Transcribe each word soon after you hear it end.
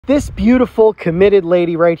This beautiful, committed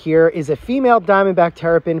lady right here is a female diamondback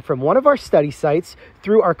terrapin from one of our study sites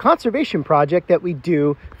through our conservation project that we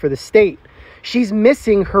do for the state. She's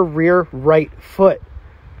missing her rear right foot,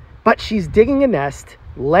 but she's digging a nest,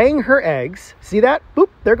 laying her eggs. See that? Boop,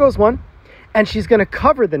 there goes one. And she's going to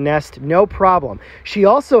cover the nest, no problem. She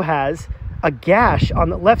also has a gash on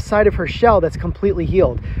the left side of her shell that's completely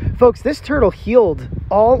healed. Folks, this turtle healed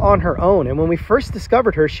all on her own. And when we first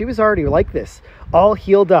discovered her, she was already like this, all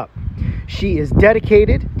healed up. She is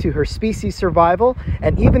dedicated to her species survival.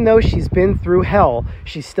 And even though she's been through hell,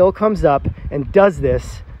 she still comes up and does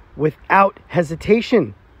this without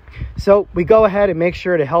hesitation. So we go ahead and make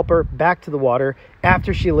sure to help her back to the water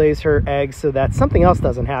after she lays her eggs so that something else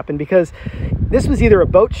doesn't happen, because this was either a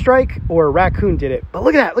boat strike or a raccoon did it. But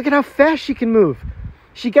look at that. Look at how fast she can move.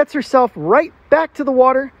 She gets herself right back to the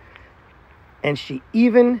water, and she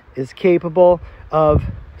even is capable of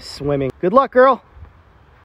swimming. Good luck, girl.